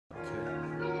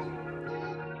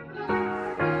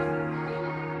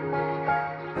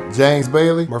James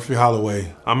Bailey. Murphy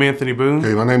Holloway. I'm Anthony Boone.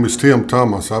 Okay, my name is Tim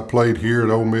Thomas. I played here at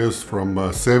Ole Miss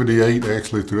from 78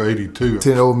 actually through 82.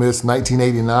 Attended Ole Miss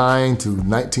 1989 to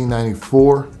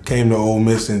 1994. Came to Ole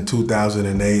Miss in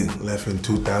 2008, left in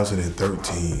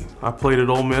 2013. I played at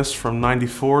Ole Miss from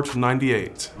 94 to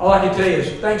 98. All I can tell you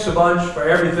is thanks a bunch for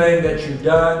everything that you've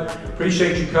done.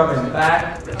 Appreciate you coming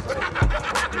back.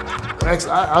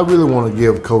 Actually, I really want to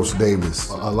give Coach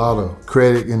Davis a lot of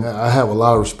credit, and I have a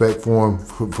lot of respect for him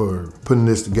for putting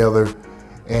this together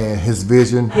and his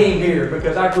vision. I came here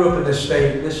because I grew up in this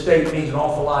state. This state means an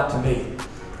awful lot to me.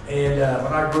 And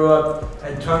when I grew up, I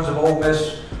had tons of Ole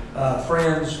Miss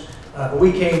friends, but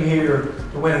we came here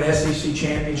to win an SEC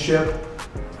championship.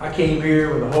 I came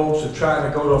here with the hopes of trying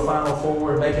to go to a Final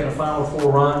Four and making a Final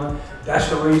Four run. That's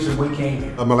the reason we came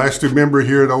here. My last two member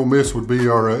here at Ole Miss would be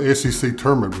our SEC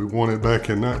tournament. We won it back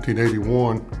in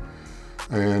 1981,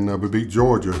 and we beat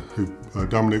Georgia, who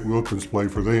Dominic Wilkins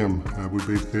played for them. We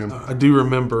beat them. I do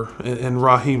remember, and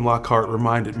Raheem Lockhart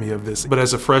reminded me of this, but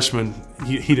as a freshman,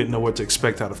 he didn't know what to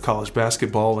expect out of college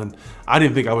basketball, and I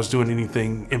didn't think I was doing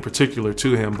anything in particular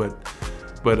to him,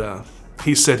 but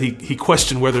he said he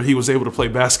questioned whether he was able to play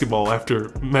basketball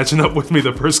after matching up with me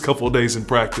the first couple of days in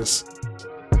practice.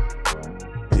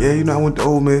 Yeah, you know, I went to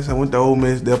Ole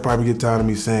Miss. They'll probably get tired of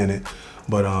me saying it.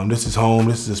 But this is home.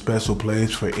 This is a special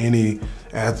place for any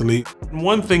athlete.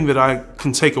 One thing that I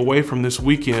can take away from this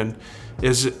weekend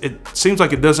is it seems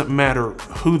like it doesn't matter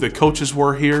who the coaches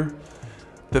were here,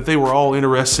 that they were all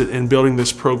interested in building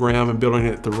this program and building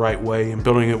it the right way and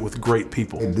building it with great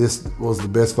people. This was the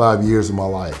best 5 years of my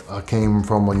life. I came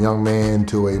from a young man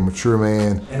to a mature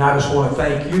man. And I just want to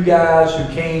thank you guys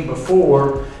who came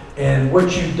before and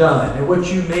what you've done and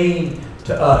what you mean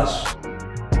to us.